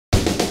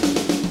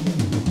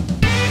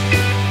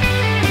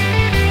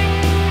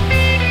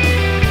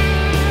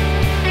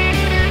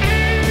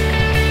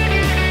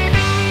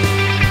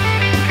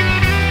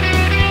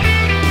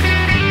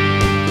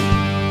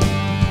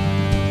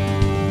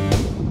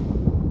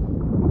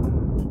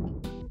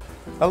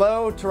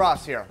Hello,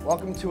 Taras here.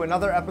 Welcome to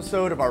another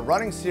episode of our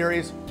running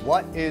series,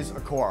 What is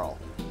a Coral?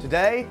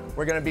 Today,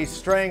 we're going to be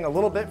straying a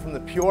little bit from the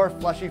pure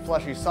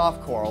fleshy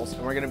soft corals,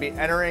 and we're going to be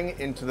entering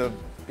into the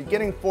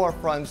beginning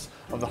forefronts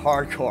of the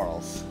hard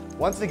corals.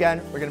 Once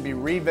again, we're going to be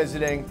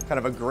revisiting kind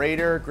of a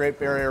greater Great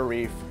Barrier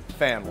Reef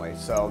family.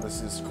 So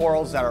this is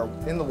corals that are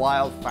in the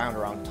wild, found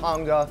around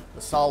Tonga,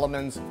 the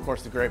Solomons, of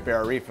course the Great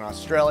Barrier Reef in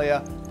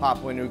Australia,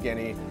 Papua New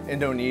Guinea,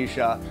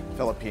 Indonesia,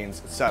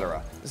 Philippines,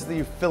 etc. This is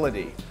the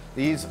Euphyllidae.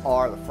 These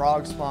are the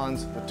frog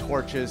spawns, the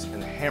torches, and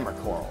the hammer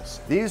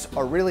corals. These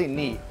are really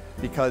neat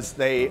because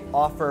they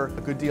offer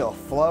a good deal of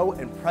flow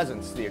and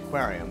presence to the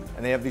aquarium,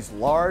 and they have these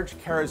large,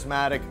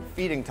 charismatic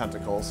feeding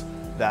tentacles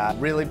that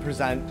really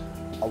present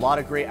a lot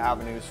of great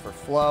avenues for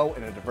flow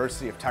and a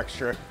diversity of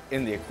texture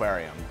in the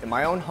aquarium. In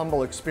my own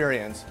humble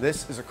experience,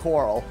 this is a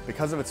coral,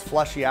 because of its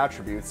fleshy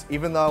attributes,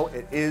 even though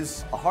it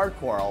is a hard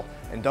coral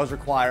and does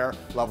require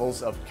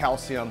levels of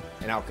calcium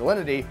and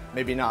alkalinity,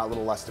 maybe not a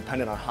little less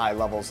dependent on high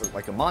levels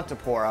like a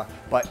Montipora,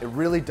 but it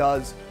really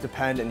does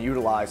depend and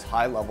utilize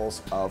high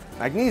levels of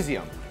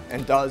magnesium,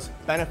 and does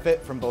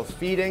benefit from both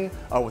feeding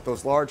with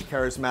those large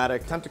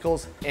charismatic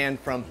tentacles and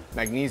from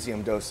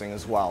magnesium dosing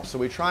as well. So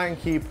we try and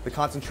keep the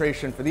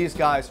concentration for these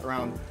guys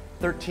around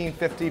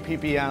 1350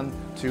 ppm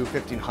to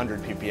 1500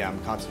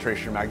 ppm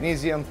concentration of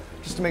magnesium,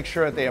 just to make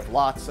sure that they have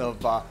lots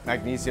of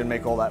magnesium to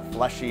make all that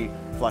fleshy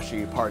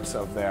parts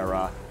of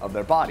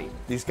their body.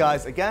 These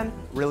guys, again,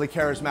 really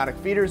charismatic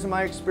feeders in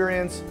my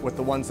experience. With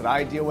the ones that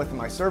I deal with in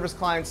my service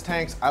clients'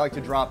 tanks, I like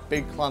to drop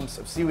big clumps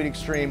of Seaweed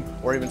Extreme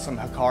or even some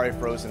Hikari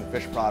frozen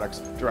fish products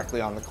directly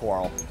on the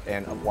coral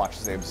and watch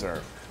as they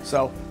observe.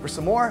 So for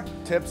some more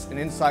tips and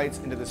insights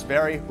into this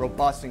very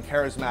robust and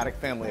charismatic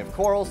family of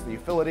corals, the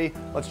Euphyllidae,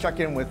 let's check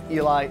in with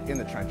Eli in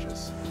the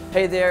trenches.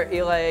 Hey there,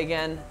 Eli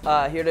again,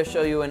 here to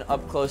show you an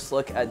up-close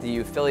look at the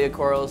Euphyllia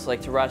corals.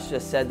 Like Taras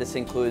just said, this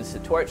includes the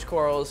torch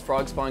corals,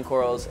 frog spawn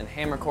corals, and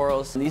hammer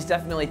corals. These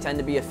definitely tend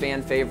to be a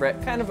fan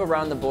favorite, kind of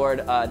around the board.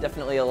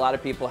 Definitely a lot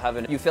of people have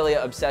an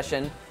Euphyllia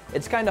obsession.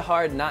 It's kind of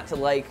hard not to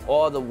like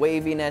all the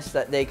waviness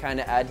that they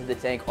kind of add to the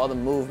tank, all the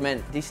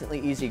movement,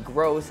 decently easy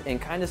growth, and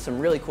kind of some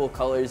really cool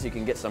colors. You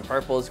can get some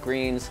purples,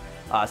 greens,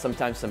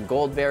 sometimes some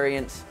gold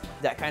variants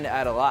that kind of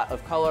add a lot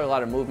of color, a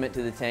lot of movement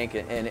to the tank,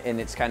 and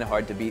it's kind of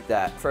hard to beat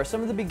that. For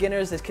some of the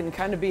beginners, this can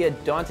kind of be a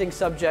daunting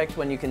subject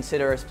when you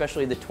consider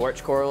especially the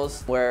torch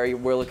corals, where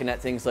we're looking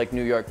at things like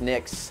New York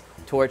Nicks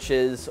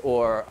torches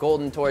or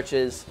golden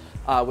torches,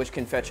 which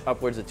can fetch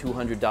upwards of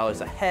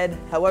 $200 a head.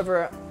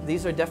 However,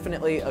 these are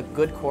definitely a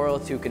good coral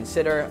to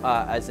consider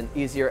as an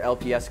easier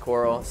LPS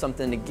coral,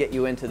 something to get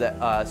you into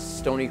the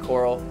stony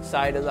coral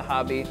side of the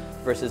hobby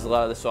versus a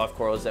lot of the soft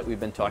corals that we've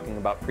been talking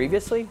about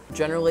previously.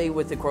 Generally,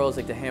 with the corals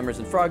like the hammers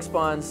and frog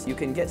spawns, you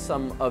can get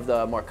some of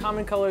the more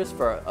common colors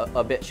for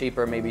a bit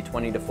cheaper, maybe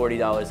 $20 to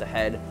 $40 a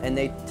head, and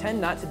they tend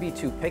not to be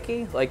too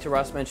picky. Like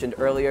Taras mentioned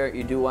earlier,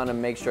 you do want to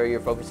make sure you're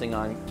focusing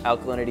on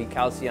alkalinity,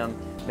 calcium,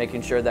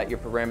 making sure that your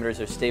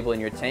parameters are stable in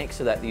your tank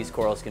so that these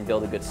corals can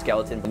build a good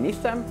skeleton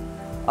beneath them.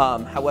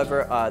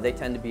 However, they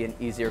tend to be an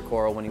easier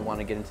coral when you want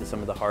to get into some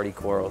of the hardy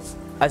corals.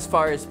 As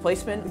far as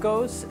placement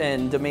goes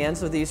and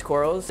demands of these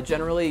corals,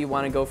 generally you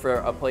want to go for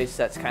a place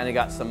that's kind of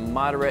got some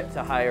moderate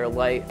to higher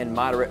light and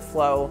moderate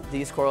flow.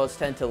 These corals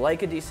tend to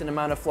like a decent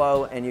amount of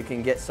flow, and you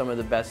can get some of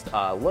the best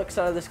looks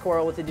out of this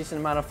coral with a decent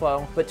amount of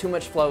flow, but too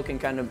much flow can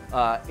kind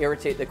of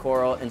irritate the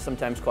coral and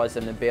sometimes cause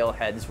them to bail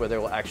heads, where they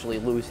will actually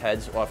lose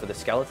heads off of the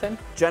skeleton.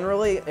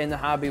 Generally, in the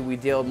hobby, we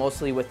deal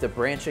mostly with the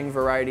branching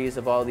varieties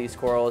of all these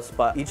corals,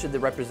 but each of the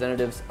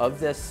representatives of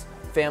this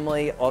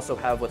family also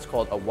have what's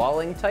called a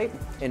walling type,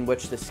 in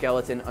which the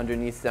skeleton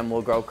underneath them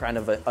will grow kind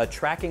of a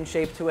tracking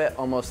shape to it,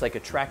 almost like a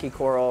tracky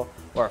coral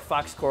or a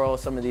fox coral.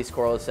 Some of these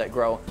corals that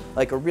grow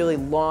like a really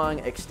long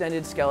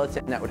extended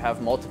skeleton that would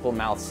have multiple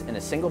mouths in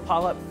a single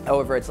polyp.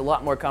 However, it's a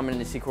lot more common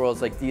to see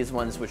corals like these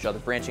ones, which are the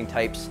branching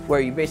types,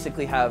 where you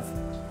basically have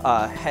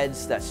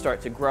heads that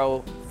start to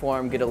grow,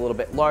 form, get a little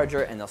bit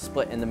larger, and they'll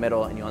split in the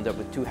middle, and you end up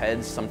with two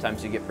heads.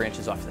 Sometimes you get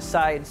branches off the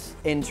sides.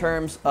 In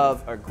terms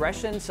of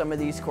aggression, some of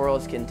these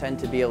corals can tend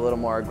to be a little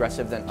more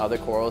aggressive than other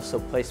corals, so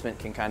placement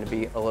can kind of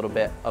be a little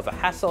bit of a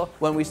hassle.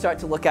 When we start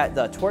to look at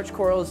the torch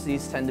corals,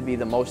 these tend to be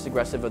the most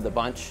aggressive of the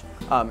bunch,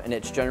 and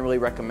it's generally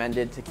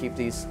recommended to keep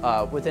these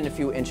within a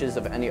few inches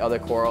of any other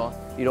coral.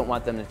 You don't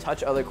want them to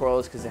touch other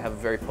corals because they have a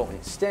very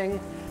potent sting.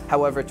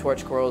 However,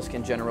 torch corals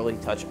can generally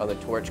touch other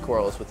torch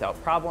corals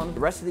without problem. The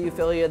rest of the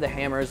Euphyllia, the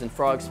hammers and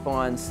frog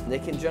spawns, they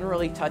can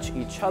generally touch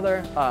each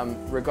other,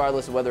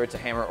 regardless of whether it's a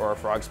hammer or a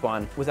frog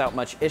spawn, without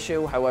much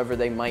issue. However,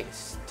 they might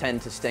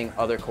tend to sting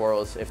other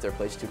corals if they're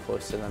placed too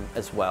close to them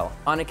as well.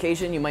 On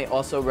occasion, you might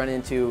also run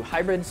into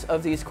hybrids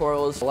of these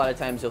corals. A lot of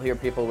times you'll hear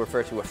people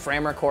refer to a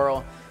frammer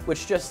coral,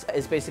 which just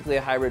is basically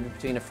a hybrid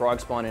between a frog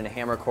spawn and a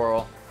hammer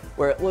coral,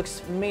 where it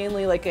looks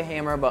mainly like a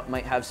hammer but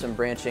might have some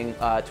branching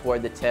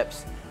toward the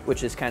tips.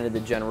 which is kind of the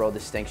general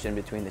distinction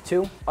between the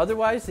two.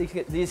 Otherwise,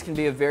 these can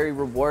be a very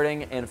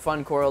rewarding and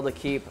fun coral to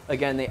keep.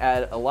 Again, they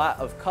add a lot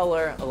of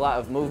color, a lot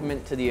of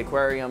movement to the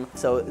aquarium,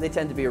 so they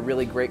tend to be a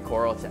really great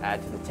coral to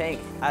add to the tank.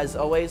 As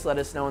always, let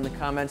us know in the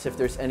comments if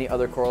there's any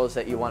other corals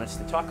that you want us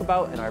to talk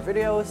about in our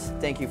videos.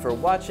 Thank you for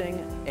watching,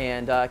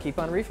 and keep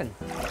on reefing.